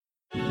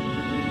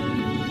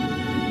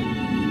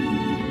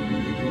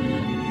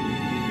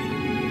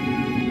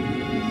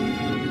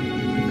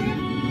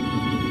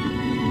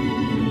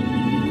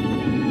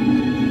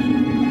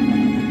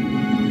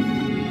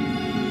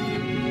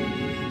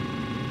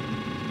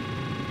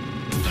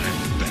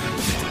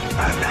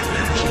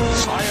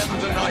I am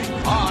the Knight.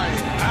 I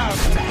am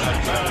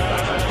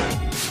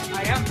Batman.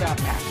 I am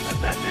Batman.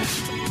 I'm Batman.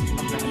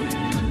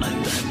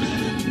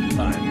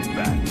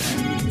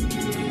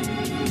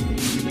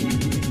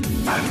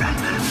 I'm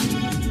Batman.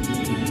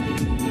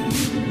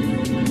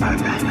 I'm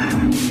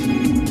Batman.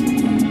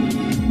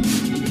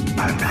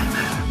 I'm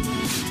Batman.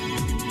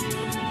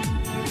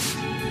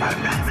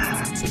 I'm Batman.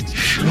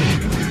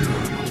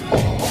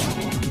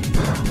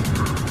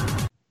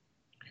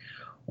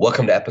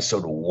 Welcome to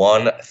episode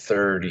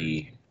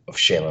 130 of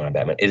Shaylin on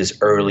Batman. It is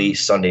early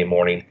Sunday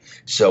morning,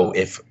 so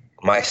if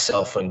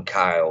myself and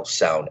Kyle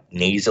sound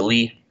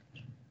nasally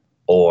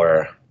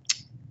or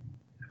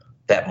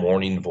that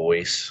morning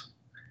voice,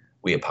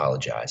 we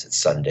apologize. It's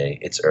Sunday.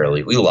 It's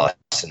early. We lost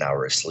an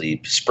hour of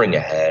sleep. Spring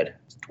ahead.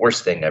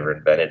 Worst thing ever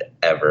invented,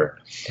 ever.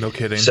 No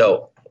kidding.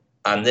 So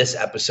on this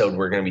episode,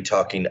 we're going to be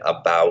talking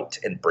about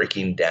and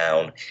breaking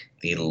down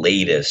the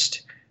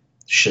latest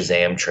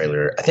Shazam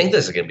trailer. I think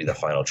this is going to be the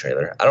final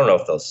trailer. I don't know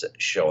if they'll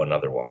show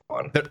another one.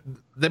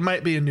 There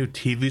might be a new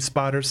TV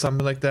spot or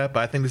something like that,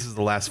 but I think this is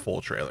the last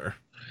full trailer.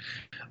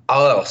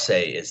 All I'll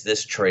say is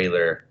this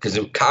trailer, because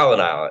Kyle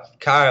and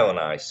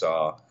I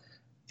saw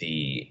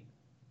the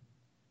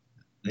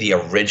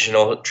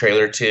original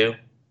trailer too,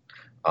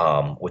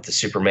 with the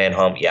Superman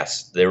hum.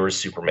 Yes, there was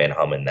Superman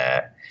hum in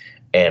that,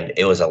 and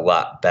it was a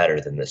lot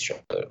better than this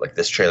trailer. Like,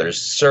 this trailer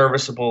is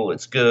serviceable.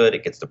 It's good.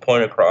 It gets the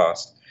point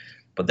across.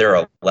 But there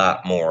are a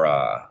lot more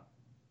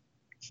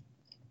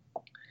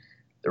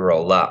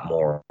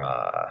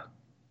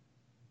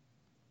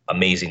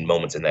amazing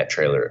moments in that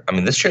trailer. I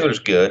mean, this trailer's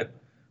good,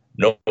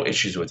 no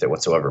issues with it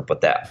whatsoever.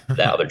 But that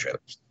other trailer,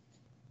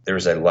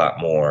 there's a lot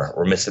more.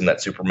 We're missing that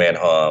Superman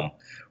hum.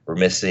 We're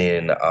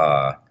missing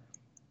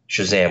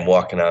Shazam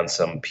walking on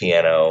some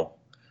piano,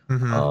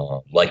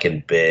 like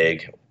in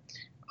Big.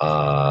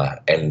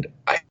 And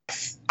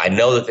I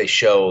know that they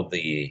show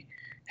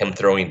him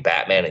throwing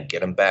Batman and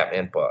get him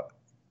Batman, but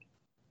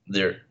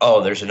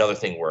there's another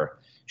thing where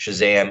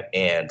Shazam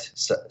and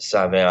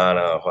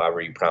Saviana, however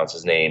you pronounce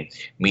his name,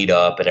 meet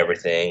up and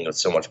everything.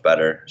 It's so much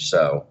better.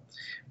 So,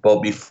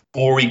 but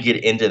before we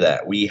get into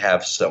that, we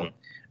have some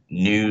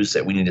news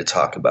that we need to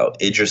talk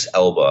about. Idris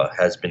Elba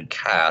has been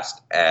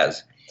cast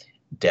as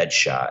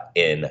Deadshot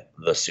in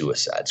The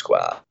Suicide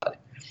Squad.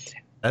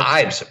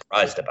 I'm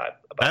surprised about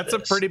that's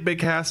this. A pretty big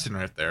casting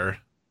right there.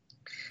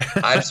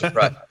 I'm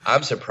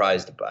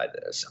surprised by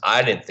this.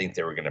 I didn't think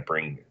they were going to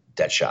bring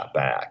Deadshot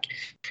back.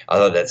 I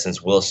thought that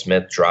since Will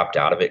Smith dropped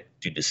out of it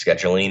due to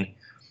scheduling,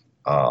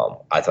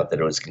 I thought that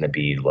it was going to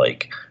be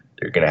like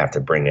they're going to have to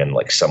bring in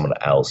like someone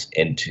else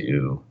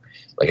into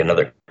like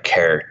another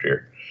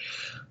character.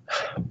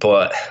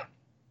 But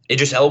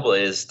Idris Elba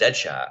is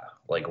Deadshot.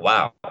 Like,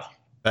 wow.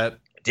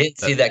 Didn't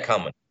see that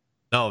coming.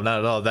 No, not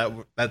at all.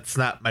 That's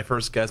not my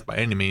first guess by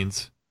any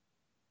means.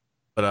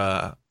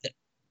 But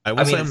I'm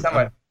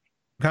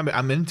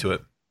into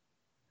it.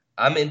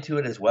 I'm into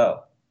it as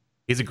well.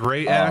 He's a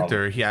great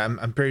actor. Yeah,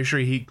 I'm pretty sure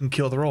he can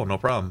kill the role, no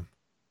problem.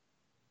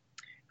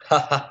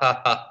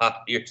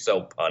 You're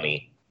so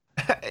punny.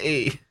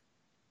 Hey.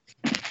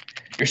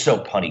 You're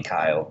so punny,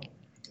 Kyle.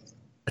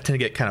 I tend to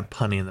get kind of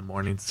punny in the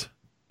mornings.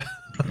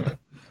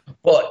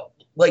 Well,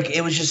 like,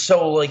 it was just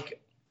so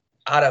like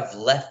out of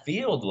left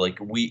field. Like,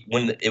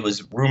 when it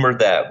was rumored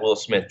that Will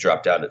Smith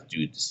dropped out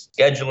due to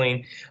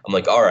scheduling, I'm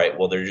like, all right,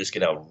 well, they're just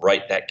gonna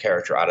write that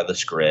character out of the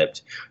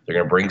script. They're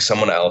gonna bring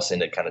someone else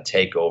in to kind of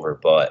take over.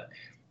 But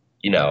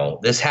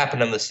this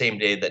happened on the same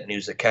day that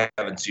news of Kevin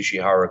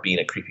Tsuchihara being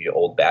a creepy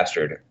old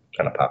bastard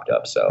kind of popped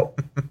up. So,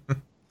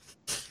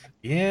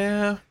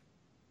 yeah,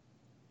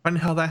 funny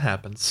how that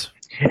happens.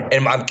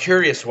 And I'm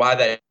curious why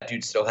that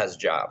dude still has a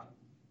job.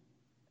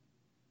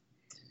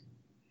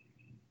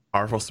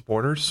 Powerful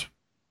supporters?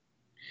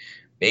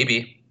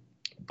 Maybe.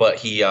 But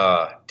he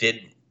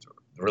did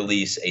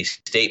release a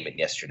statement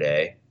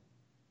yesterday.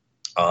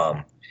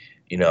 I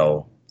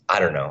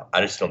don't know.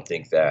 I just don't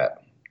think that,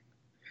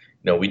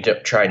 we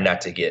try not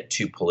to get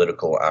too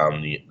political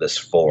on this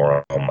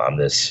forum on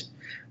this.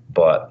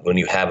 But when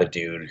you have a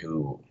dude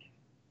who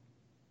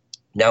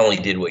not only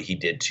did what he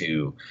did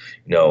to,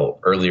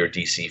 earlier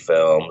DC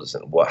films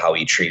and how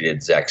he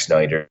treated Zack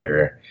Snyder,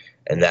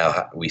 and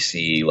now we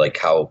see like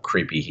how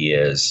creepy he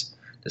is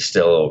to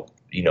still,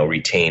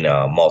 retain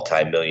a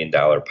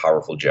multi-million-dollar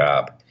powerful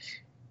job.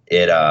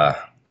 Not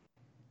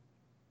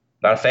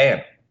a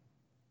fan.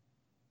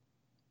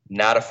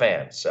 Not a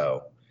fan.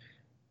 So,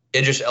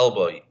 Idris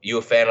Elba, you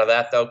a fan of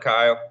that though,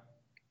 Kyle?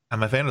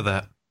 I'm a fan of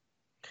that.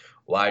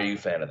 Why are you a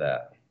fan of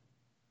that?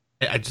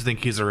 I just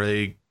think he's a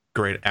really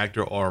great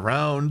actor all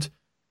around.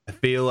 I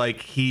feel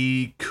like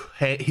he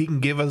can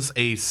give us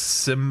a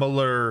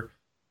similar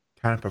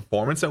kind of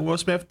performance that Will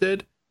Smith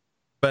did,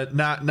 but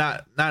not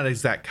an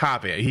exact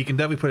copy. He can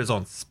definitely put his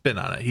own spin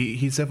on it.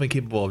 He's definitely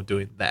capable of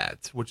doing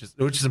that, which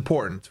is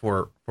important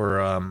for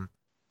a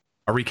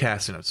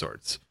recasting of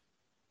sorts.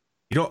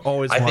 You don't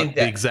always want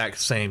the exact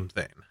same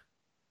thing.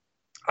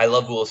 I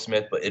love Will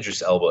Smith, but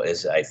Idris Elba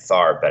is a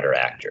far better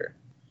actor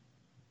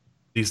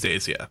these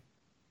days. Yeah.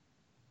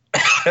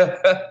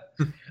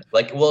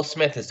 Like Will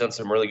Smith has done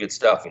some really good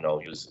stuff. You know,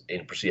 he was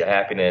in Pursuit of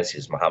Happiness. He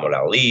was Muhammad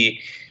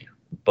Ali,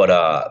 but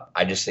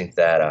I just think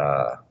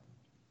that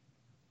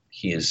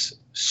he is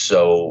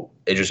so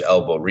Idris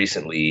Elba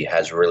recently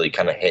has really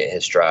kind of hit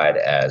his stride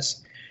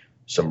as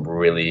some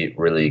really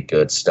really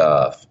good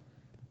stuff.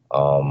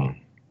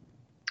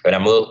 And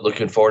I'm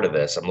looking forward to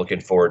this. I'm looking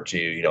forward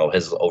to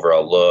his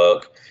overall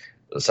look.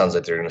 It sounds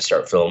like they're going to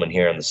start filming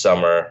here in the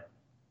summer.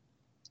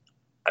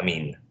 I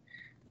mean,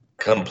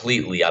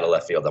 completely out of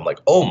left field. I'm like,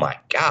 oh my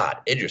God,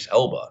 Idris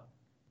Elba.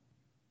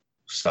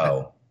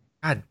 So,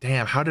 God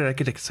damn, how did I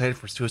get excited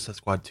for Suicide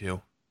Squad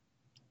 2?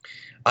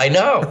 I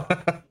know. And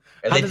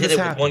How they did did this it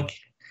happen? with one.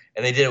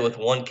 And they did it with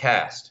one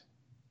cast.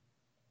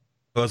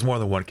 Well, it's more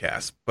than one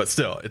cast, but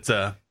still, it's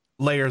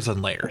layers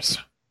and layers.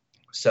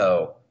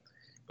 So,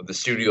 but the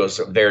studio's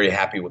very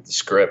happy with the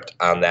script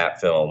on that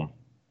film,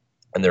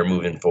 and they're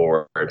moving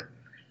forward.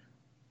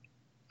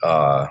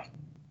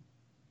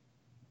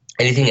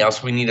 Anything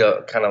else we need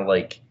to kind of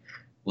like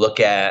look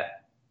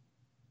at,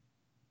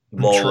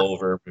 mull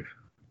over?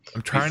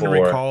 I'm trying before-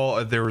 to recall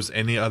if there was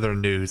any other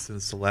news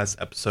since the last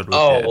episode we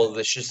Oh did. well,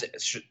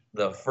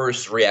 the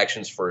first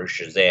reactions for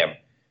Shazam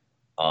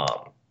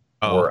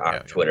were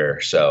on Twitter.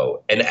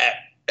 So, and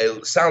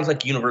it sounds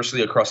like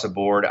universally across the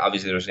board.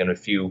 Obviously, there's going to be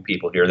a few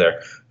people here or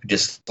there who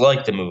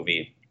dislike the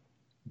movie,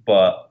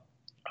 but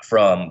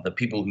from the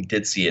people who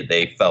did see it,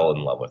 they fell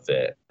in love with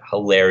it.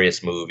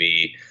 Hilarious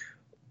movie,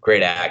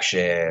 great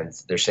action.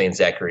 They're saying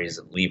Zachary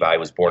Levi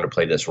was born to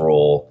play this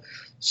role.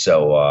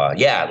 So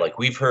yeah, like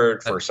we've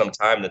heard for some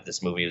time that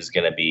this movie is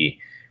going to be,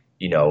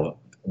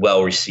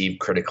 well received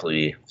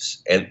critically,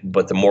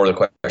 but the more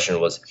the question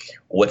was,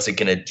 what's it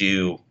going to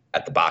do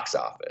at the box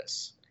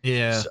office?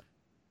 Yeah. So,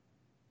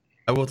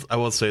 I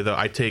will say though,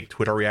 I take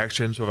Twitter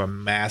reactions with a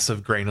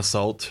massive grain of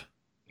salt.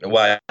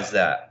 why is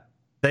that?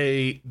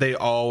 They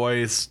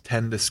always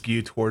tend to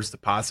skew towards the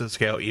positive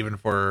scale, even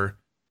for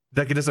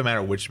like it doesn't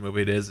matter which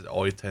movie it is, it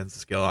always tends to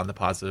scale on the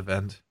positive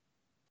end.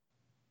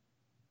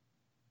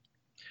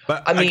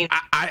 But I mean,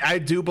 I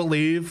do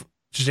believe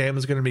Shazam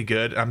is going to be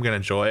good. I'm going to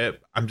enjoy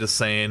it. I'm just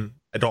saying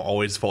I don't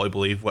always fully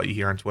believe what you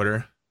hear on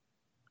Twitter.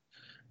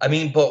 I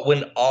mean, but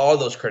when all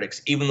those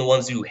critics, even the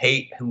ones who've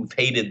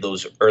hated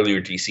those earlier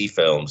DC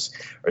films,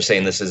 are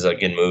saying this is a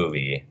good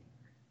movie,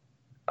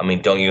 I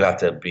mean, don't you have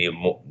to be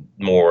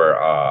more?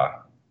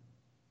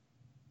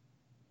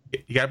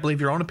 You got to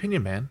believe your own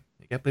opinion, man.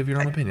 You got to believe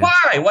your own opinion.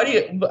 Why? Why do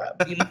you?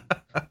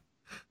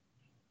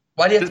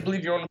 Why do you have to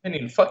believe your own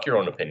opinion? Fuck your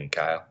own opinion,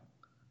 Kyle.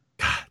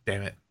 God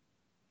damn it.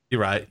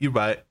 You're right. You're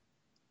right.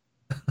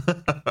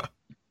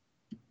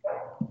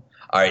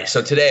 All right,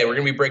 so today we're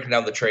gonna be breaking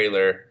down the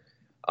trailer.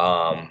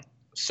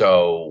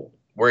 So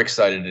we're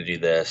excited to do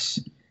this.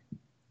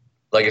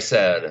 Like I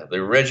said, the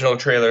original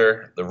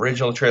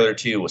trailer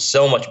 2 was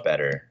so much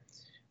better,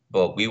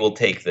 but we will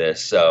take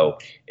this. So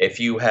if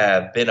you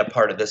have been a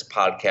part of this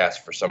podcast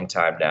for some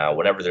time now,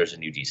 whenever there's a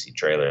new DC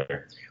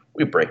trailer,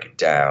 we break it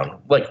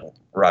down like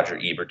Roger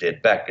Ebert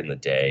did back in the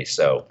day.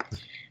 So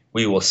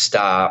we will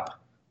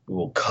stop, we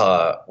will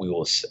cut, we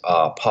will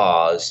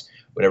pause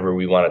whenever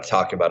we want to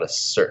talk about a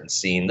certain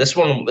scene. This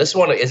one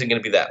isn't going to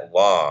be that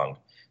long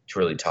to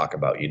really talk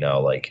about,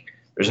 like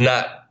there's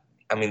not,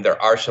 I mean,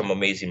 there are some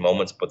amazing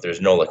moments, but there's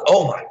no like,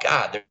 oh my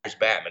God, there's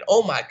Batman.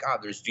 Oh my God,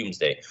 there's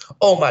Doomsday.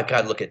 Oh my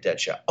God, look at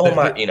Deadshot. Oh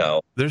my,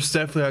 There's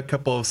definitely a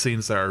couple of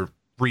scenes that are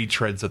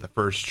retreads of the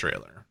first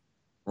trailer.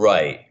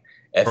 Right.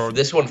 Or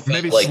this one felt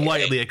maybe like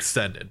slightly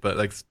extended, but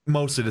like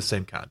mostly the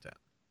same content.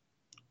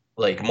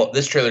 Like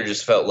this trailer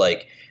just felt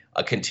like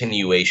a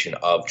continuation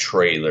of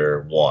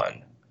trailer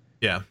 1.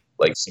 Yeah.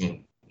 Like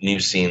some new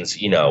scenes,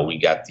 we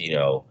got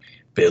the,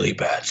 Billy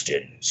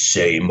Batson,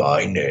 say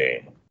my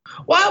name.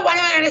 Why do I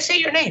gotta say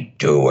your name?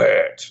 Do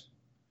it.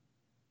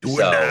 Do it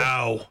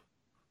now.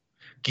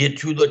 Get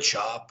to the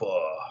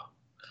chopper.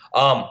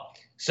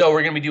 So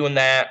we're gonna be doing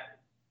that.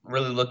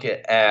 Really look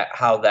at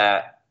how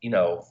that,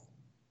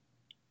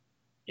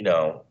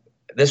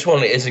 this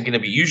one isn't gonna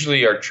be.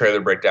 Usually our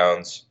trailer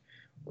breakdowns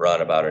run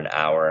about an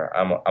hour.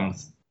 I'm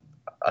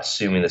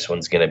assuming this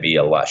one's gonna be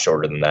a lot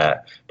shorter than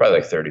that, probably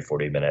like 30,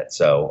 40 minutes.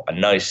 So a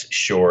nice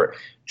short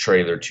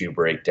trailer 2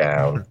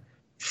 breakdown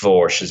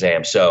for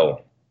Shazam.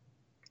 So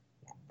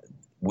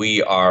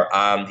we are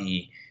on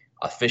the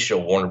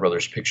official Warner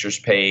Brothers Pictures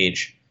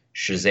page.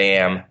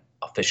 Shazam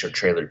official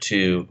trailer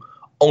 2,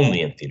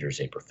 only in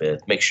theaters April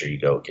 5th. Make sure you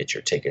go get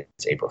your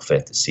tickets April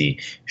 5th to see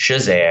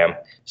Shazam.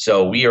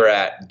 So we are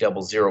at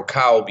 00.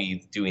 Kyle will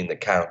be doing the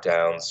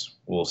countdowns.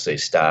 We'll say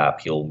stop.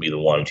 He'll be the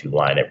one to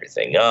line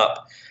everything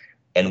up,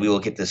 and we will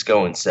get this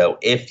going. So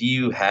if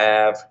you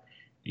have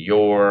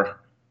your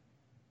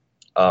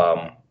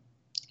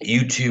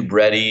YouTube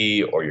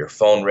ready or your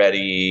phone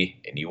ready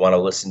and you want to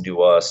listen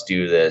to us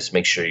do this,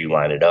 make sure you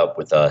line it up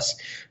with us.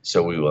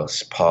 So we will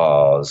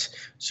pause.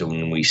 So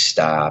when we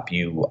stop,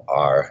 you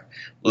are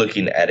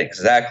looking at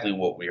exactly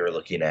what we are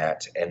looking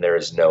at, and there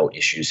is no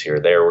issues here or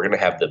there. We're gonna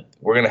have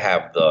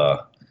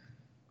the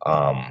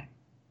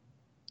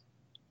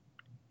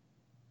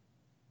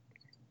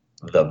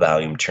the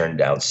volume turned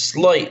down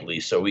slightly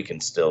so we can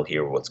still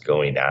hear what's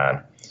going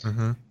on.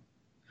 Mm-hmm.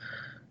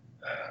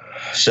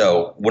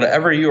 So,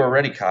 whenever you are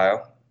ready,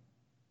 Kyle.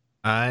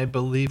 I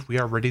believe we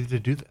are ready to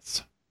do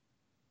this.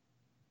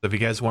 So if you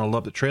guys want to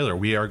love the trailer,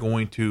 we are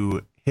going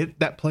to hit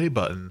that play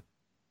button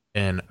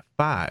in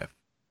 5,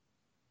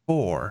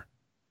 4,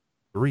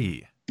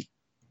 3,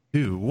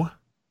 2,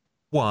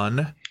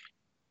 1,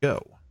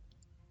 go.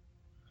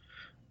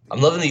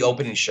 I'm loving the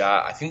opening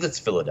shot. I think that's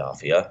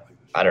Philadelphia.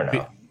 I don't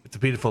know. It's a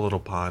beautiful little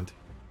pond.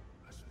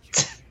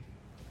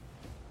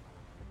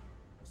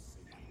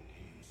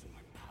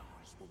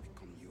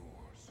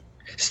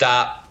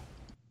 Stop.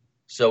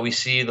 So we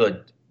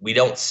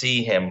don't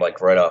see him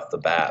like right off the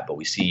bat, but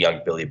we see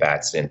young Billy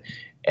Batson,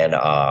 and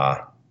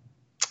I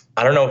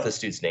don't know what this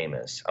dude's name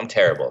is. I'm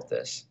terrible at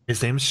this.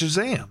 His name's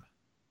Shazam.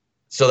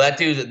 So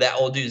that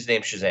old dude's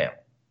named Shazam.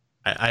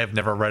 I have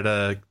never read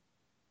a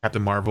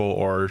Captain Marvel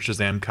or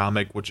Shazam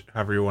comic,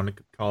 however you want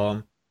to call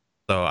him,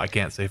 so I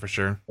can't say for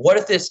sure. What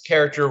if this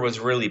character was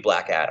really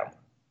Black Adam?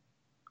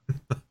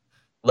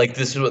 Like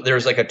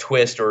there's like a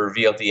twist or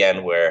reveal at the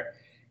end where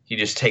he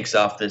just takes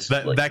off this.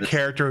 That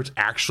character is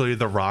actually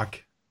The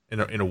Rock in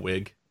a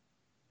wig.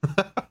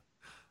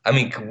 I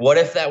mean, what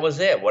if that was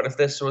it? What if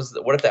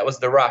that was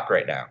The Rock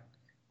right now?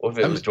 What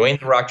if it was Dwayne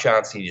The Rock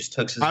Johnson? He just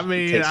took his. I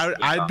mean,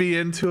 I'd be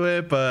into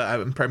it, but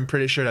I'm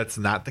pretty sure that's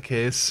not the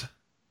case.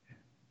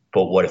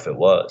 But what if it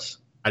was?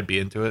 I'd be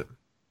into it.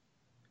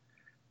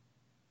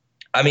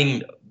 I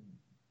mean,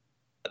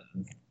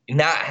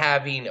 not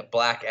having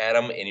Black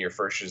Adam in your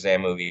first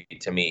Shazam movie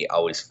to me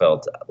always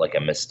felt like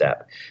a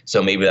misstep.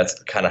 So maybe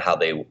that's kind of how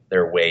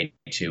their way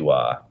to.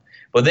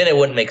 But then it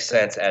wouldn't make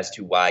sense as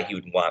to why he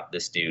would want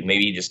this dude.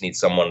 Maybe he just needs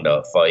someone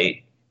to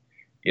fight.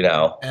 You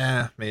know?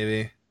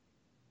 Maybe.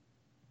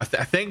 I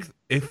think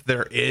if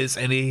there is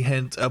any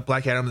hint of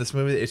Black Adam in this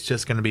movie, it's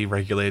just going to be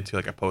regulated to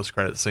like a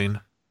post-credit scene.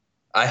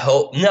 I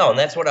hope no, and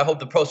that's what I hope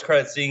the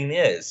post-credit scene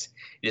is.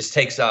 It just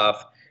takes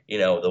off,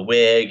 the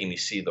wig, and you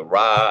see The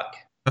Rock.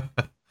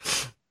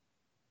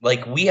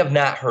 Like, we have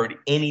not heard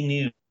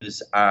any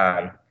news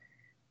on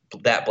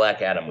that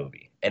Black Adam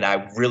movie, and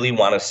I really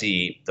want to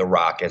see The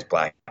Rock as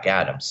Black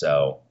Adam.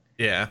 So,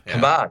 yeah.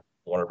 Come on,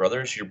 Warner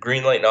Brothers, you're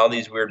greenlighting all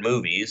these weird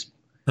movies.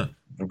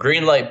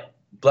 Greenlight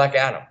Black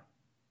Adam.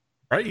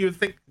 Right? You would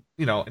think,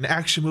 an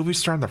action movie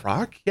starring The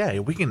Rock? Yeah,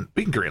 we can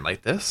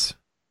greenlight this.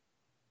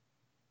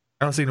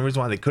 I don't see any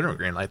reason why they couldn't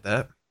greenlight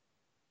that.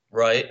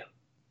 Right.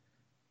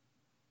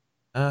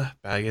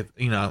 I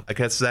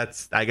guess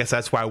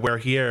that's why we're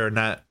here,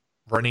 not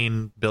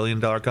running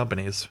billion-dollar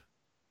companies.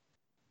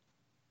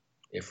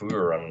 If we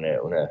were running it,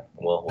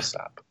 we'll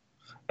stop.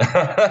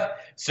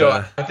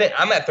 So I think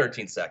I'm at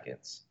 13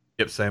 seconds.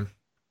 Yep, same.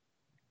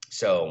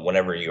 So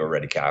whenever you are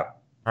ready, Kyle.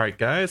 All right,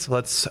 guys,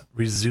 let's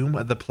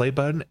resume the play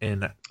button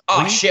in.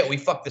 Oh shit, we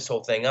fucked this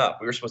whole thing up.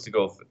 We were supposed to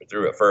go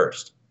through it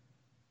first.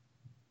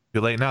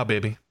 Too late now,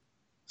 baby.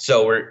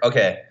 So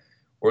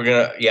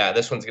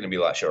this one's gonna be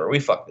a lot shorter. We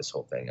fucked this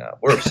whole thing up.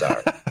 We're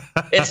sorry.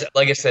 It's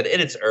like I said,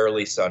 it's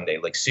early Sunday,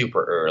 like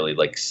super early,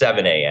 like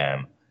 7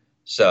 a.m.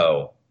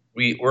 So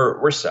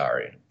we're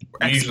sorry.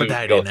 We're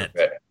expediting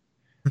it.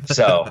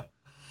 So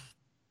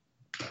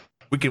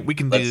we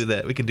can do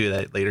that. We can do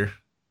that later.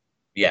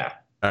 Yeah.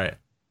 All right.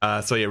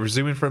 So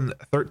resuming from the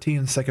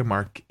 13-second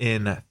mark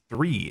in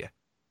 3,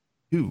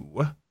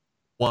 2,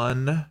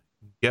 1,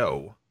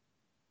 go.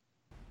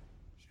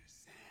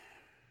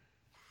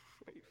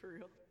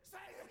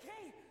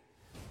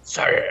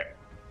 Sorry.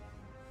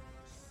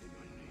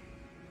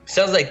 He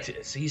sounds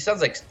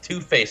like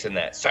Two-Face in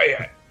that.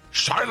 Sorry.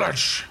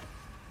 Silence.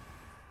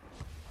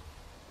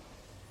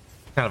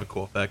 Kind of a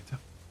cool effect.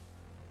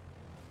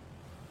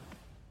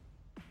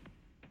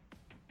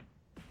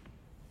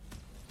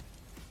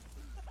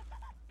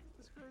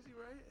 That's crazy,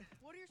 right?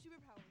 What are your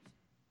superpowers?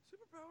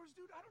 Superpowers,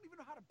 dude? I don't even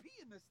know how to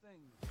pee in this thing.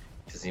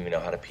 Doesn't even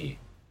know how to pee.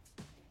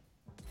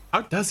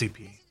 How does he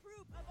pee? This is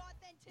proof of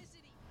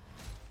authenticity.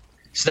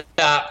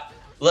 Stop.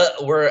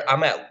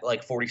 I'm at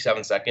like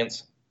 47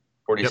 seconds.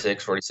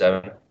 46,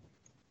 47.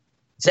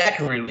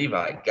 Zachary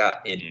Levi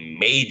got in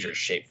major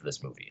shape for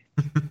this movie.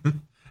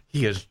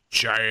 He is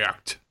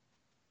jacked.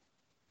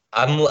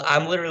 I'm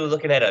literally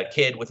looking at a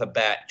kid with a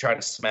bat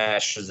trying to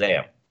smash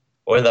Shazam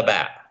or the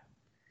bat.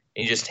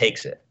 And he just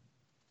takes it.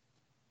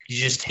 He's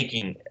just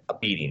taking a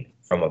beating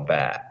from a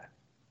bat.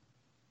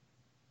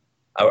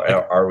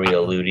 Are we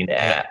alluding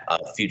at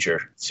a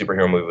future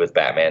superhero movie with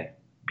Batman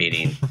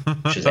beating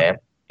Shazam?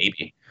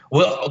 Maybe.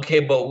 Well,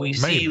 okay, but we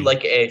see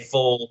like a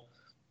full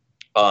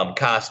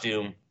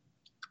costume.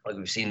 Like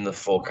we've seen the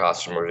full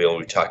costume reveal.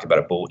 We talked about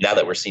it, but now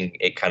that we're seeing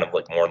it kind of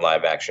like more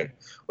live action,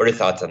 what are your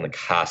thoughts on the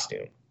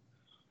costume?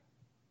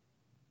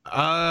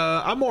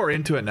 I'm more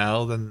into it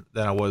now than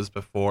I was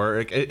before.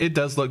 It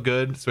does look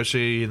good,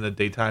 especially in the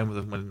daytime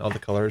when all the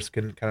colors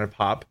can kind of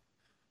pop,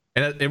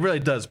 and it really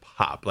does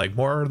pop, like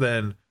more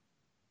than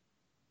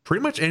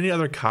pretty much any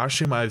other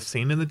costume I've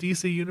seen in the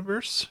DC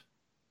universe.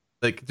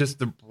 Like just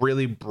the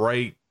really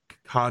bright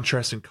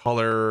contrasting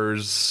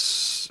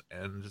colors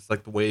and just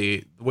like the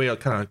way it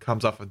kind of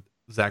comes off of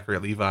Zachary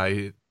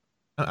Levi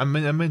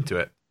I'm into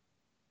it.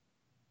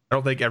 I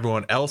don't think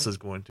everyone else is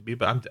going to be,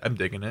 but I'm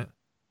digging it.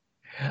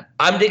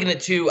 I'm digging it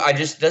too.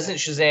 Doesn't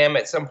Shazam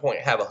at some point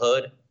have a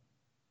hood?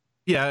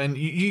 Yeah, and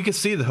you can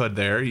see the hood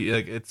there.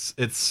 Like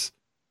it's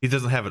he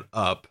doesn't have it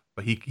up,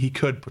 but he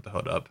could put the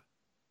hood up.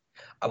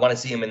 I want to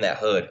see him in that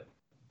hood.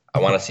 I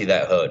want to see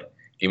that hood.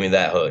 Give me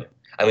that hood.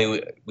 I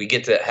mean, we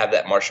get to have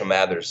that Marshall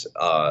Mathers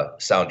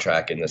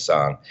soundtrack in the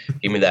song.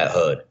 Give me that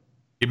hood.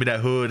 Give me that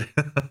hood.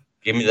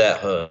 Give me that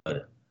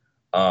hood.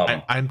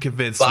 I'm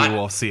convinced we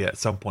will see it at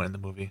some point in the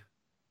movie.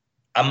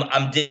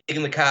 I'm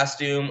digging the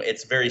costume.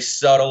 It's very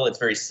subtle. It's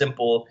very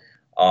simple.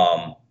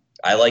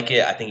 I like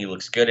it. I think he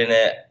looks good in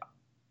it.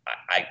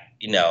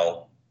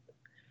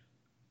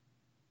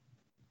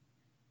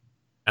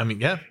 I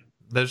mean, yeah.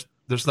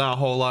 There's not a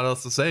whole lot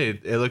else to say.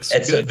 It looks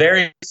It's good.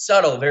 very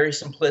subtle, very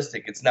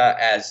simplistic. It's not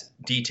as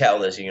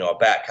detailed as a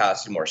Bat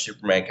costume or a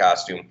Superman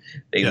costume.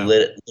 They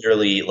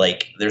literally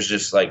there's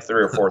just 3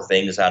 or 4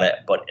 things on it,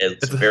 but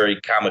it's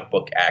very comic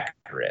book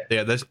accurate.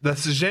 Yeah, the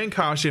Shazam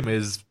costume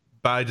is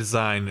by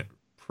design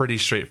pretty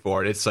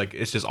straightforward. It's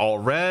just all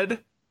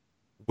red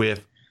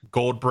with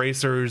gold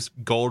bracers,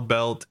 gold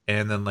belt,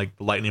 and then the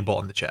lightning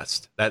bolt in the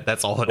chest.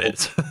 That's all it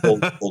is.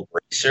 Gold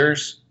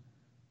bracers?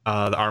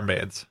 The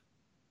armbands.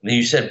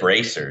 You said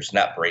bracers,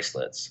 not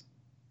bracelets.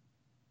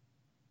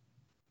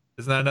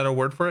 Isn't that another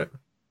word for it?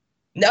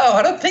 No,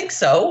 I don't think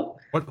so.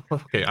 What?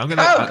 Okay, I'm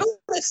gonna.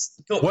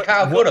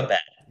 Kyle, go to bed.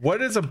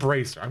 What is a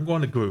bracer? I'm going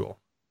to Google.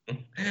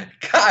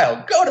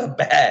 Kyle, go to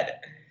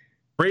bed.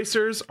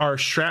 Bracers are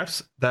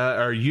straps that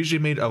are usually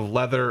made of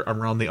leather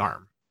around the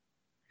arm.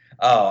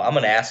 Oh, I'm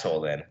an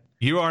asshole then.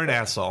 You are an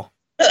asshole.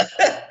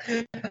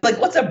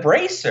 What's a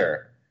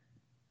bracer?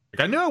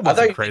 I knew it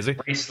wasn't crazy.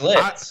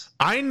 Bracelets.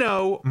 I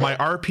know my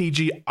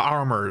RPG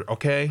armor.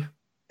 Okay.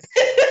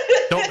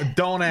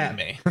 don't at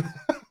me.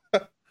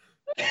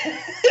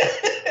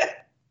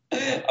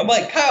 I'm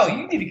like, Kyle,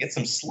 you need to get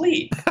some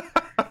sleep.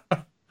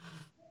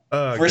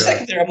 For a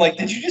second there, I'm like,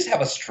 did you just have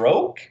a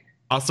stroke?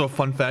 Also,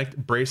 fun fact: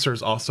 bracer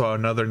is also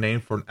another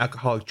name for an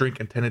alcoholic drink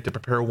intended to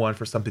prepare one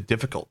for something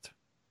difficult.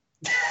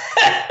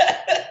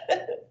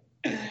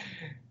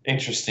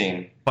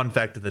 Interesting. Fun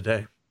fact of the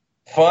day.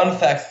 Fun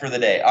fact for the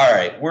day. All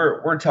right,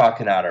 we're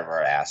talking out of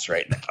our ass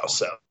right now.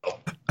 So,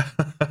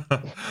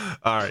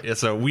 all right. Yeah,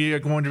 so we are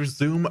going to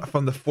resume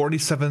from the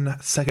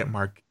 47-second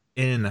mark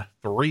in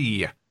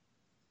 3,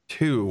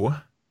 2,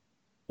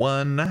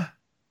 1,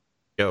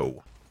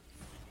 go.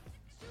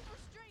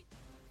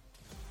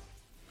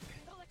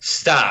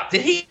 Stop.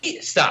 Did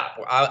he stop?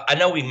 I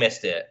know we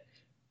missed it,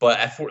 but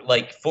at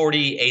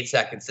 48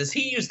 seconds, does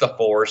he use the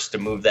force to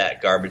move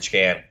that garbage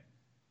can?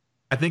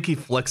 I think he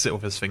flicks it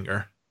with his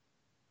finger.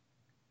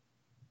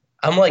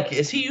 I'm like,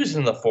 is he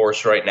using the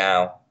force right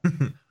now?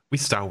 We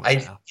Star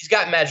Wars now. He's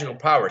got magical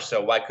powers, so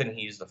why couldn't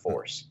he use the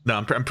force? No,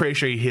 I'm pretty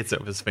sure he hits it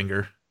with his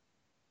finger.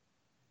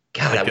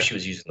 God, I wish he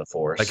was using the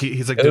force.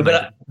 He's doing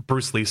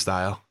Bruce Lee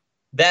style.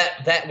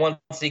 That one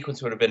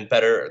sequence would have been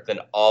better than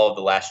all of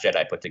the Last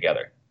Jedi put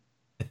together.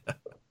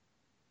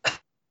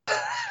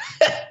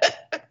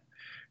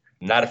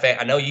 Not a fan.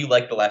 I know you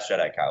like the Last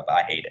Jedi, Kyle, but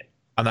I hate it.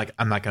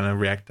 I'm not gonna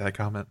react to that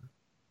comment.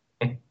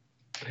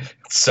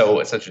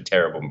 It's such a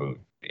terrible movie.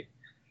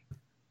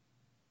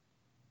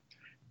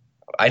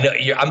 I know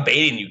I'm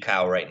baiting you,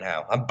 Kyle, right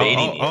now. I'm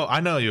baiting you. Oh, I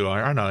know you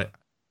are. I know it.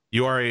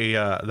 You are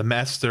the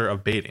master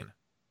of baiting.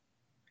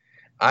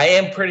 I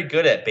am pretty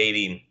good at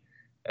baiting,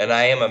 and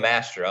I am a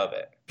master of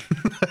it.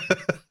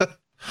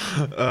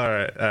 All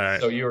right.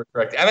 So you were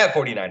correct. I'm at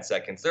 49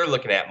 seconds. They're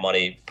looking at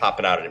money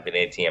popping out of an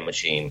ATM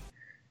machine.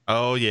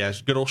 Oh,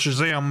 yes. Good old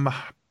Shazam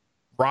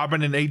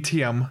robbing an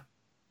ATM.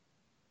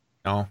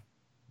 No,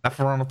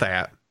 nothing wrong with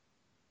that.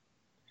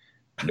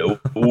 Nope.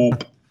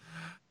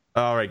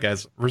 All right,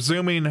 guys.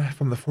 Resuming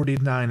from the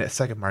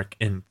 49-second mark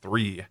in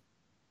 3,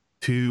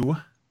 2,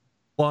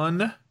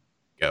 1,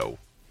 go.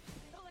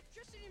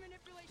 Electricity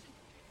manipulation.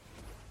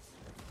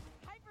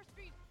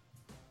 Hyperspeed.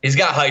 He's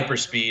got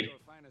hyperspeed.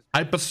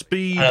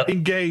 Hyperspeed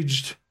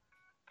engaged.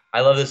 I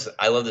love this.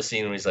 I love the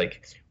scene when he's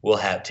like, "We'll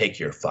take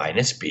your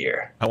finest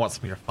beer." I want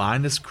some of your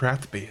finest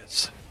craft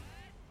beers.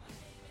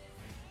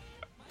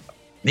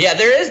 Yeah,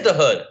 there is the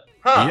hood.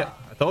 Huh? Yeah,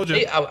 I told you.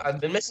 See,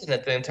 I've been missing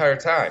it the entire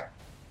time.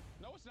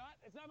 No, it's not.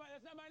 That's not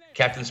my name.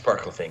 Captain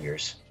Sparkle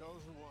Fingers.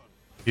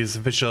 He's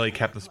officially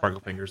Captain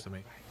Sparkle Fingers to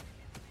me.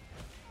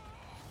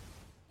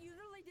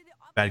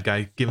 Bad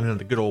guy giving it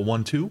the good old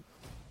 1-2.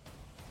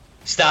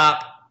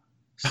 Stop.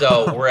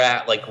 So we're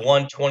at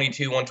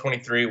 122,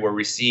 123, where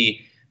we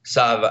see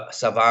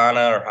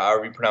Savannah, or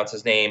however you pronounce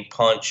his name,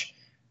 punch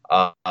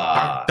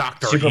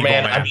Dr.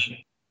 Superman.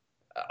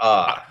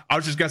 I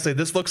was just gonna say,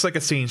 this looks like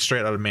a scene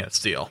straight out of Man of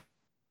Steel.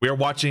 We are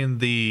watching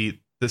the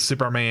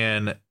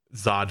Superman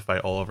Zod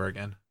fight all over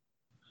again.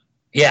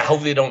 Yeah,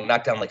 hopefully they don't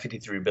knock down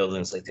 53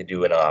 buildings like they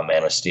do in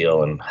Man of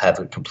Steel and have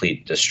a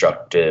complete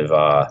destructive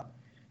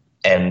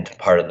end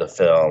part of the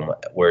film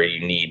where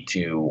you need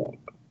to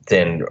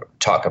then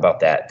talk about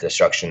that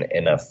destruction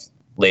in a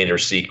later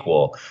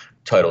sequel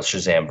titled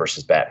Shazam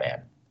versus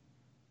Batman.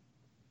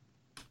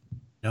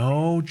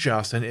 No,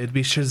 Justin, it'd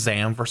be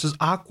Shazam versus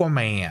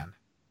Aquaman.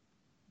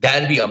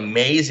 That'd be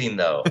amazing,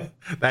 though.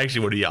 That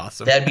actually would be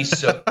awesome. That'd be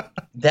so.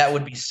 That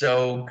would be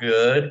so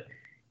good.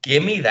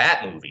 Give me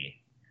that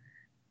movie.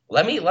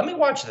 Let me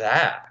watch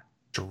that.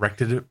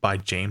 Directed by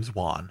James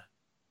Wan.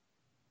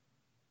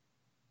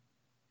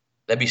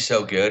 That'd be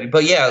so good.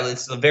 But yeah,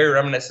 it's the very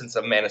reminiscent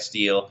of Man of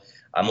Steel.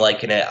 I'm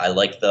liking it. I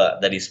like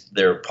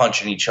they're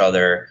punching each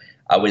other.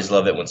 I always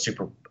love it when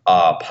super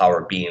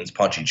power beings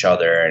punch each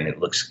other, and it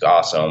looks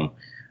awesome.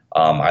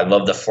 I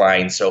love the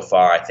flying so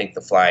far. I think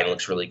the flying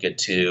looks really good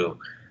too.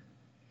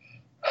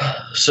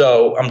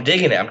 So I'm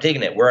digging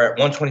it. We're at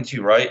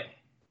 122, right?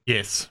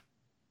 Yes.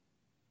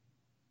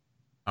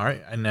 All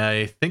right, and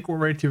I think we're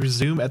ready to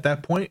resume at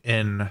that point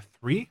in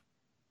 3,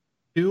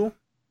 2,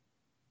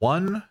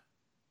 1,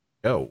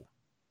 go.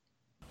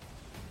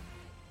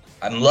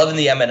 I'm loving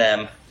the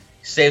Eminem.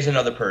 Saves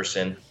another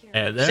person.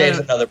 And Saves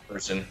another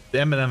person. the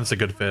Eminem is a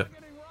good fit.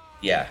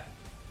 Yeah.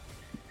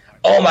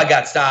 Oh my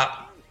God!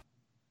 Stop.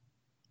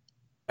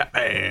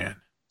 Batman.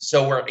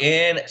 So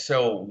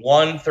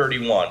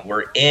 131.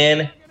 We're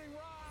in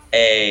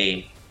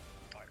a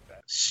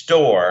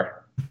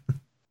store,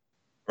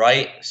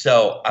 right?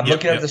 So I'm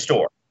looking at the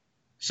store.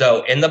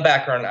 So in the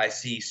background, I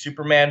see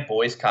Superman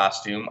boy's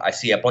costume. I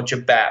see a bunch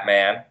of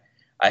Batman.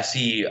 I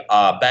see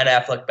Ben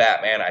Affleck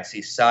Batman. I see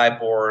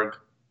Cyborg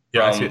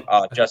from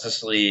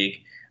Justice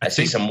League. I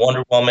see some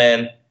Wonder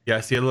Woman. Yeah,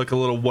 I see a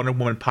little Wonder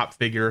Woman pop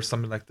figure or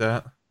something like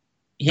that.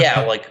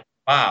 Yeah, like,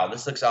 wow,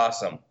 this looks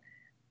awesome.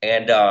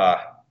 And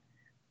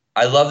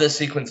I love this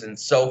sequence, and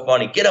it's so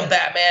funny. Get him,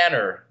 Batman,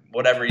 or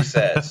whatever he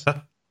says.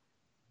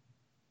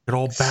 Good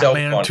old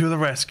Batman to the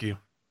rescue.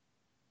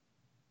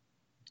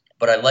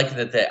 But I like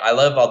I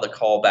love all the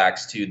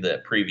callbacks to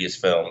the previous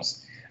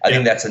films. I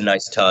think that's a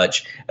nice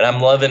touch. And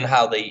I'm loving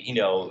how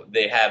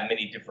they have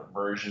many different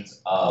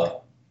versions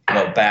of,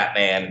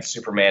 Batman and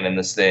Superman in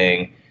this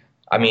thing.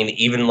 I mean,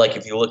 even like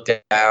if you look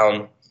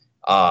down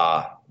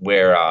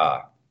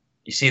where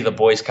you see the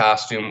boy's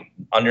costume,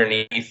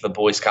 underneath the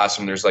boy's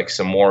costume, there's like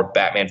some more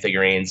Batman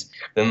figurines.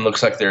 Then it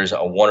looks like there's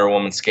a Wonder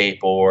Woman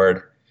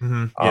skateboard.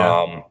 Mm-hmm.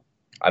 Yeah.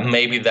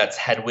 Maybe that's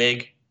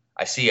Hedwig.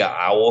 I see an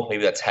owl.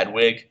 Maybe that's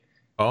Hedwig.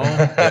 Oh,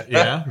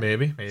 yeah,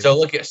 maybe.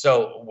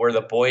 So where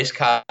the boy's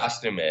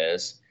costume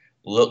is,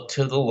 look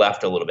to the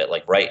left a little bit,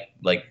 like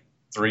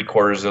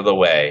 3/4 of the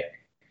way,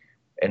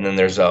 and then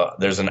there's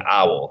an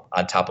owl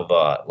on top of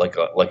a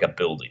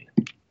building.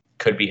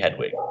 Could be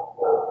Hedwig.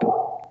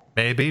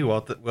 Maybe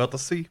we'll have to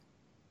see.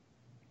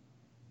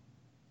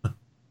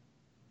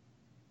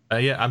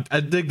 Yeah, I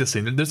dig this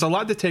scene. There's a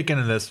lot to take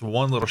in this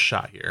one little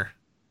shot here.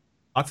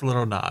 Lots of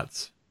little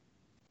nods.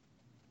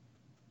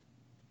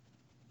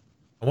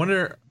 I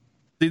wonder.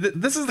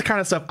 This is the kind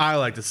of stuff I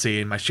like to see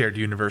in my shared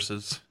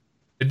universes.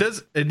 It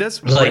does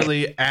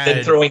really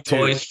add throwing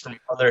toys from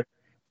other.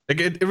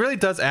 It really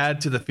does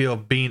add to the feel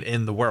of being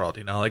in the world.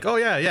 Like, oh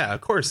yeah,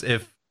 of course,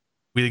 if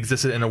we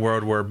existed in a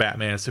world where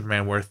Batman and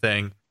Superman were a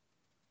thing,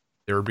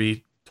 there would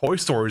be Toy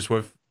Stories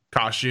with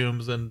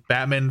costumes and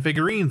Batman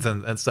figurines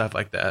and stuff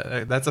like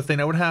that. That's a thing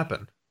that would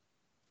happen.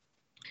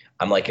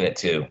 I'm liking it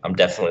too. I'm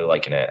definitely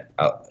liking it.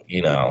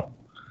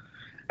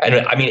 And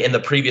I mean, in the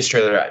previous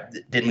trailer,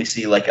 didn't we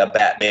see like a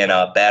Batman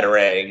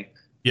Batarang?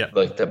 Yeah.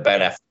 Like the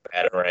Ben Affleck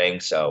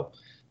Batarang. So,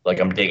 like,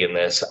 I'm digging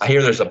this. I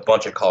hear there's a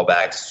bunch of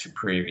callbacks to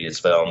previous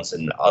films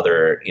and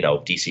other,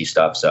 DC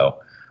stuff. So,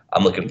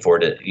 I'm looking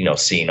forward to,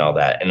 seeing all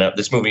that. And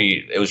this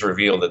movie, it was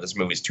revealed that this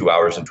movie is 2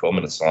 hours and 12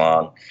 minutes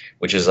long,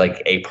 which is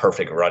like a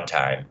perfect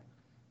runtime.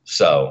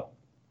 So,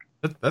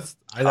 that's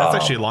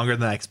actually longer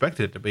than I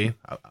expected it to be.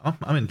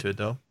 I'm into it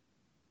though.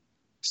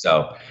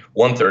 So,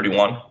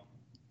 131.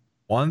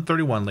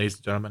 131, ladies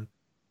and gentlemen.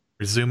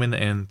 Resuming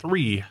in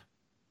 3,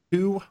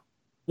 2,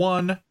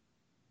 1,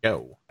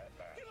 go.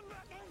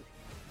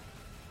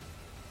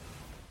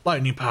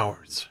 Lightning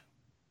powers.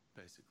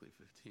 Basically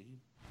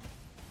 15.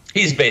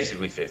 He's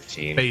basically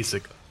 15.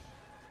 Basically.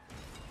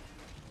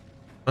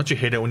 Don't you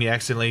hate it when you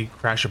accidentally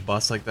crash a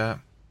bus like that?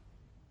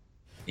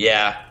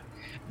 Yeah.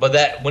 But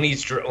that when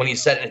he's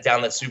setting it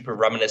down, that's super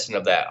reminiscent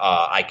of that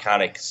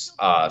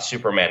iconic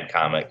Superman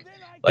comic.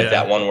 Like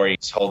that one where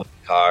he's holding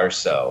the car,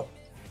 so.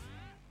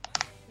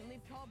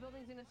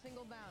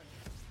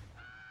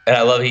 And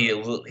I love he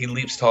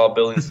leaps tall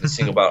buildings in a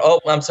single bound.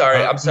 Oh, I'm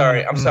sorry. I'm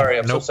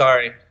so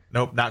sorry.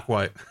 Nope, not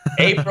quite.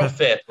 April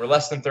 5th. We're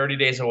less than 30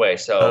 days away,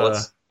 so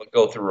let's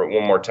go through it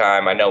one more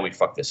time. I know we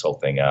fucked this whole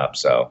thing up,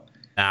 so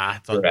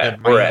we're at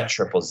 000.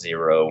 Triple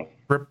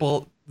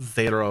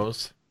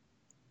zeros.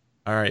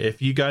 All right,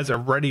 if you guys are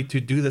ready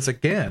to do this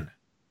again,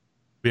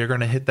 we are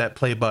going to hit that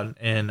play button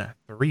in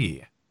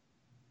 3,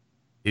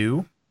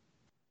 2,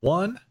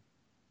 1,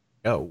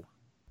 go.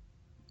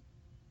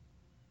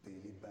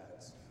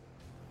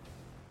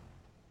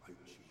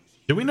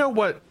 Do we know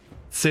what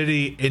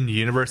city in the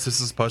universe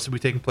this is supposed to be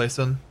taking place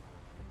in?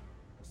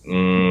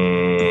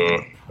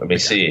 Let me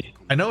see.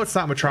 I know it's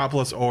not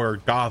Metropolis or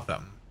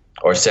Gotham.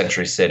 Or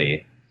Century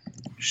City.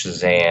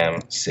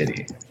 Shazam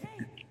City.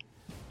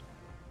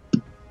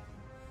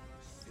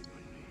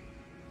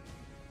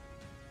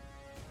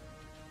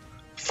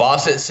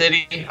 Fawcett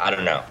City? I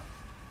don't know.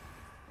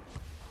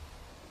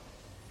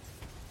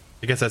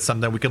 I guess that's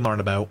something we can learn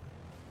about.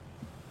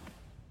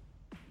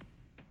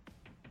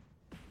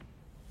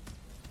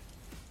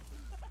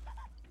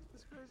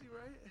 That's crazy,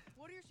 right?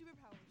 What are your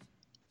superpowers?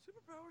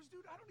 Superpowers,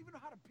 dude. I don't even know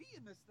how to pee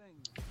in this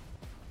thing.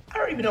 I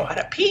don't even know how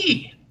to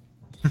pee.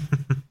 This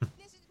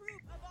is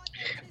proof of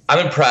authenticity.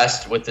 I'm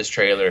impressed with this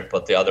trailer,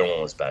 but the other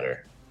one was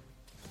better.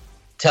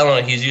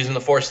 Telling him he's using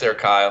the Force there,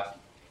 Kyle.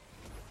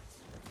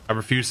 I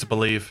refuse to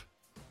believe.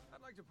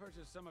 I'd like to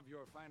purchase some of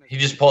your finest. He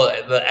just pulled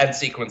the end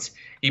sequence.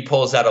 He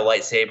pulls out a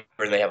lightsaber,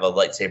 and they have a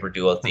lightsaber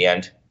duel at the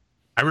end.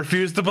 I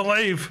refuse to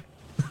believe.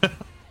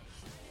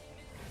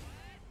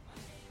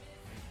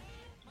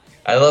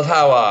 I love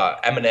how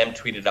Eminem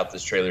tweeted out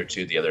this trailer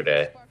too the other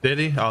day. Did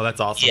he? Oh, that's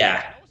awesome.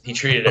 Yeah, he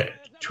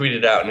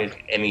tweeted out,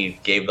 and he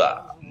gave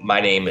the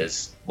 "my name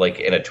is" like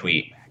in a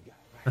tweet.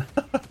 You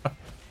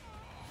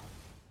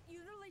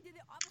literally did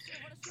the opposite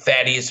of what a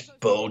Thaddeus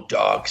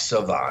Bodog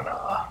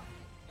Savannah.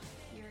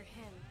 You're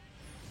him.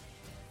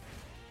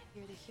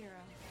 You're the hero.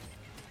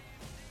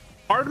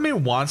 Part of me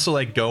wants to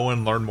like go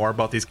and learn more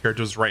about these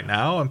characters right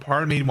now, and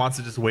part of me wants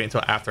to just wait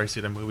until after I see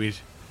the movies.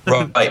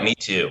 Right, me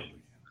too.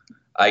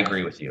 I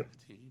agree with you.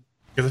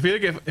 Because I feel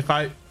like if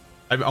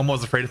I'm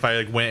almost afraid if I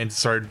like went and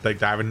started like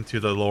diving into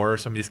the lore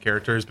of some of these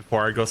characters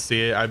before I go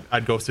see it,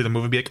 I'd go see the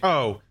movie and be like,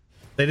 oh,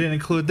 they didn't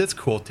include this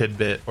cool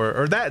tidbit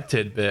or that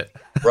tidbit.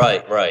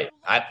 Right.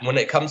 When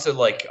it comes to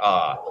like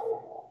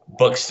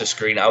books to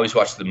screen, I always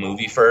watch the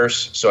movie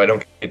first, so I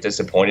don't get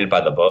disappointed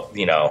by the book.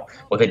 You know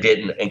what they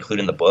didn't include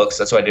in the books.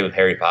 That's what I did with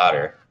Harry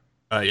Potter.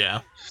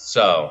 Yeah.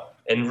 So,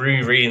 and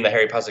rereading the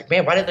Harry Potter, I was like,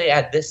 man, why did they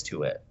add this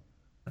to it?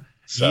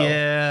 So,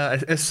 Yeah,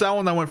 as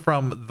someone that went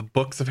from the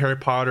books of Harry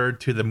Potter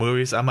to the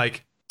movies, I'm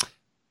like,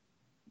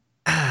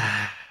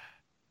 I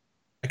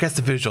guess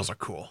the visuals are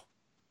cool.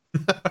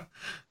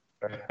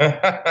 So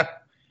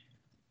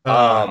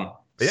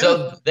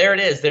Yeah. there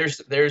it is.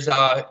 There's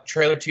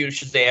trailer 2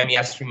 to Shazam.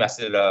 Yes, we messed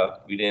it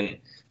up. We didn't,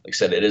 like I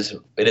said, it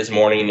is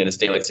morning. It is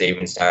daylight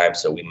savings time,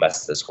 so we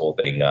messed this whole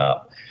thing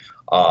up.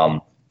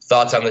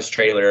 Thoughts on this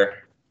trailer,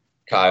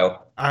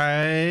 Kyle?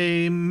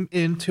 I'm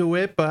into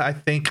it, but I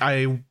think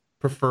I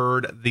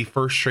preferred the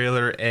first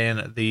trailer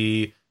and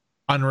the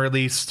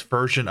unreleased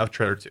version of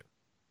trailer 2.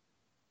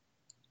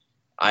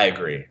 I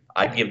agree.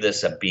 I'd give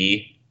this a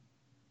B.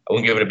 I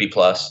wouldn't give it a B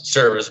plus.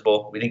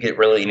 Serviceable. We didn't get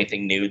really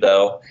anything new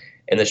though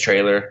in this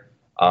trailer,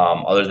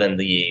 other than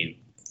the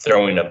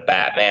throwing a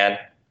Batman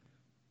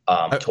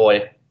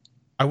toy.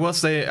 I will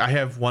say I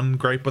have one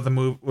gripe with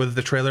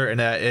the trailer, and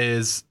that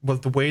is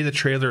with the way the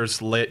trailer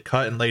is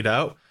cut and laid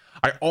out.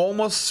 I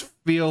almost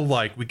feel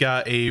like we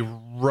got a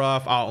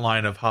rough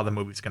outline of how the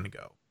movie's going to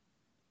go.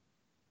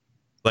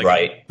 Like,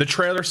 Right. The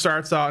trailer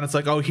starts out and it's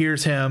like, oh,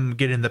 here's him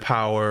getting the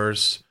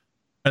powers,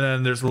 and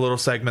then there's a little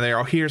segment there.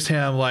 Oh, here's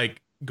him like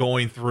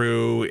going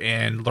through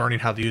and learning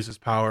how to use his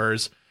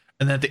powers.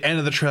 And then at the end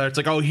of the trailer, it's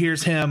like, oh,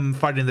 here's him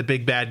fighting the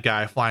big bad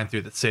guy flying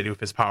through the city with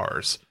his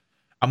powers.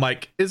 I'm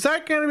like, is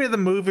that going to be the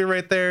movie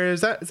right there?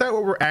 Is that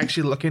what we're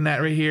actually looking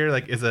at right here?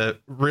 Like, is a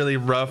really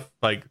rough,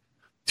 like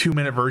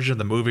 2-minute version of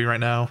the movie right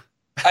now?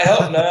 I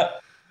hope not.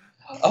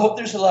 I hope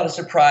there's a lot of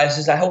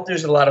surprises. I hope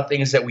there's a lot of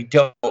things that we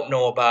don't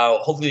know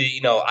about.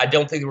 Hopefully, I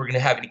don't think we're going to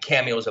have any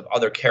cameos of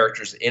other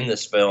characters in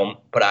this film.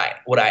 But I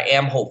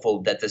am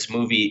hopeful that this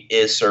movie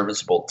is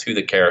serviceable to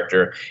the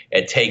character.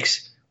 It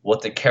takes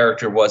what the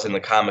character was in the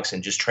comics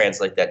and just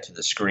translate that to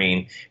the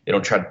screen. They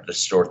don't try to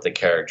distort the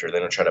character. They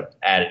don't try to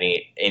add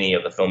any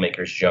of the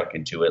filmmakers' junk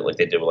into it like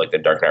they did with like the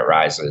Dark Knight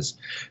Rises.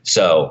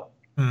 So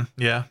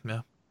yeah.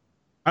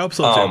 I hope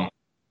so too.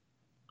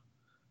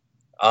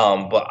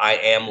 But I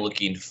am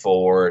looking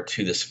forward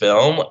to this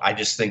film. I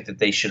just think that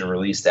they should have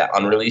released that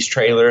unreleased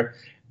trailer.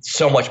 It's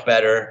so much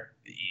better.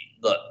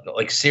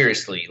 Like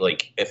seriously,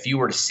 like if you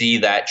were to see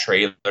that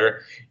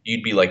trailer,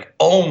 you'd be like,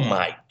 "Oh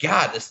my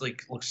god, this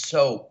like looks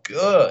so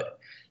good."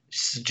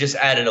 Just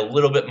added a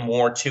little bit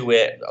more to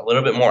it, a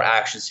little bit more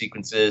action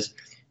sequences.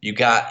 You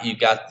got the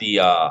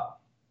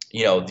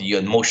the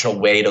emotional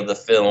weight of the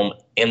film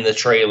in the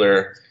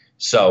trailer.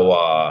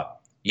 So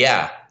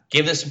yeah.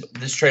 Give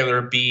this trailer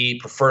a B.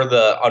 Prefer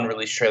the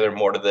unreleased trailer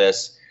more to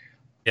this.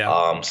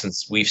 Yeah.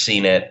 Since we've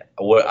seen it.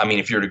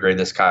 If you were to grade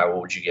this, Kyle,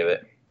 what would you give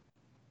it?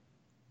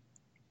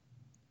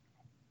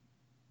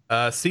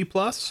 C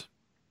plus.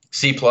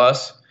 C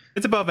plus.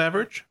 It's above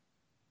average.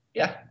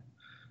 Yeah.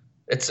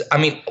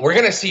 We're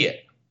gonna see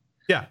it.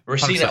 Yeah. We're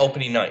seeing it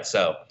opening night,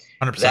 so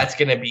 100%. that's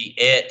gonna be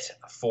it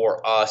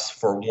for us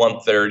for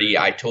 1:30.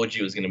 I told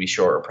you it was gonna be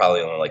shorter,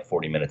 probably only like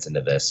 40 minutes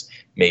into this,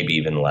 maybe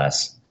even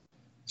less.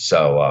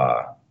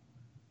 So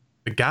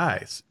But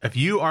guys, if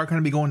you are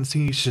going to be going to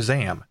see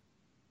Shazam,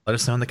 let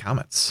us know in the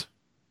comments.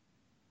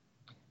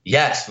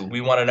 yes,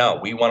 we want to know.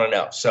 We want to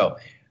know. So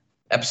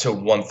episode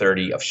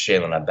 130 of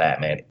Shaylin on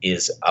Batman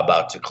is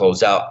about to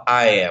close out.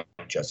 I am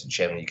Justin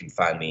Shanlin. You can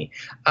find me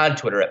on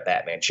Twitter at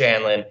Batman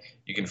Shanlin.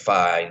 You can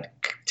find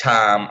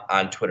Tom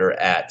on Twitter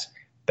at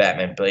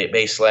Batman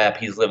Baselap.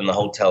 He's living the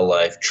hotel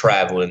life,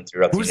 traveling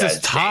throughout Who's the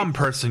United this Tom States.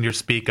 person you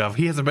speak of?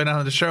 He hasn't been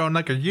on the show in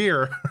like a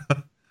year.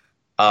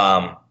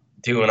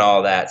 doing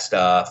all that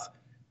stuff,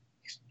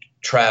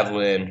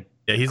 traveling.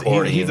 Yeah, he's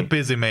recording. a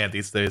busy man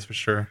these days for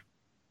sure.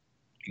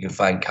 You can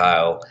find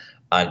Kyle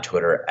on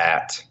Twitter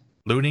at.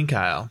 Looting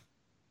Kyle.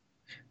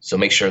 So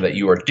make sure that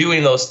you are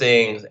doing those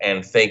things,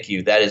 and thank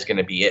you. That is going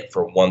to be it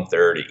for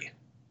 1:30.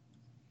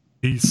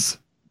 Peace.